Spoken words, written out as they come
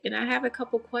And I have a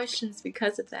couple questions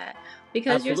because of that.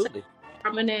 Because you're such Absolutely. a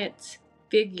prominent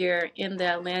figure in the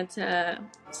Atlanta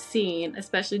scene,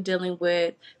 especially dealing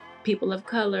with people of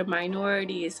color,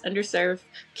 minorities, underserved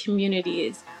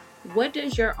communities. What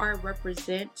does your art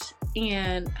represent,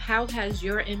 and how has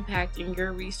your impact and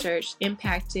your research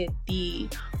impacted the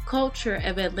culture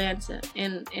of Atlanta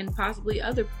and possibly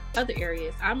other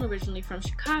areas? I'm originally from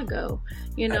Chicago,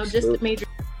 just the Absolutely. major.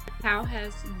 How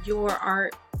has your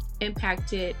art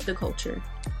impacted the culture?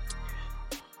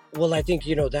 Well, I think,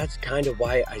 that's kind of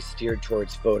why I steered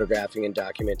towards photographing and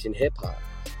documenting hip hop.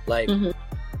 Like, Hmm.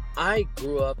 I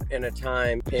grew up in a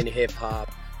time in hip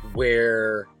hop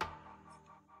where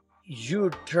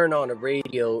you'd turn on a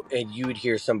radio and you'd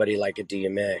hear somebody like a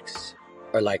DMX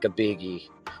or like a Biggie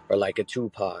or like a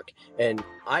Tupac. And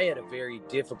I had a very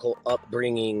difficult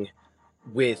upbringing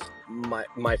with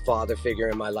my father figure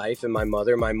in my life and my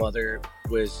mother. My mother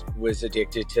was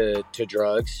addicted to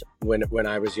drugs when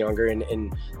I was younger,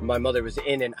 and my mother was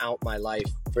in and out my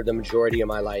life for the majority of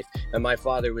my life. And my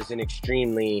father was an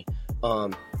extremely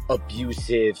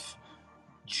abusive,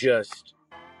 just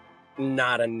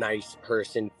not a nice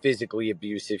person, physically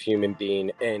abusive human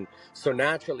being. And so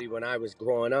naturally when I was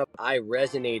growing up, I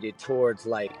resonated towards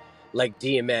like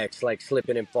DMX, like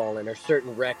Slipping and Falling, or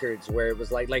certain records where it was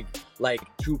like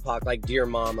Tupac, like Dear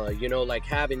Mama, like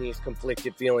having these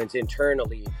conflicted feelings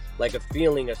internally, like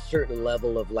feeling a certain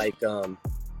level of like a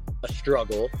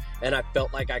struggle. And I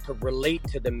felt like I could relate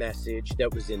to the message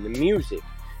that was in the music,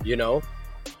 you know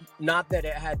not that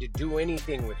it had to do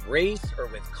anything with race or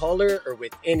with color or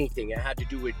with anything. It had to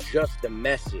do with just the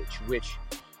message, which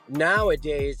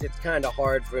nowadays it's kind of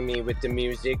hard for me with the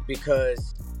music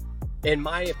because, in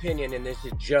my opinion, and this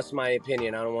is just my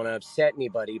opinion, I don't want to upset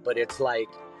anybody, but it's like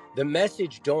the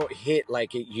message don't hit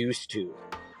like it used to.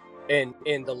 In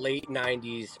the late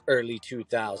 90s, early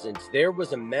 2000s, there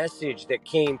was a message that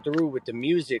came through with the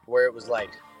music where it was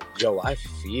like, yo, I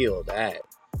feel that.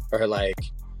 Or like,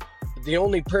 the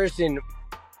only person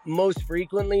most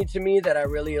frequently to me that I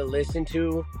really listen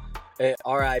to,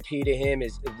 RIP to him,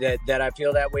 is that I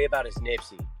feel that way about is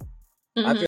Nipsey. I Hmm. feel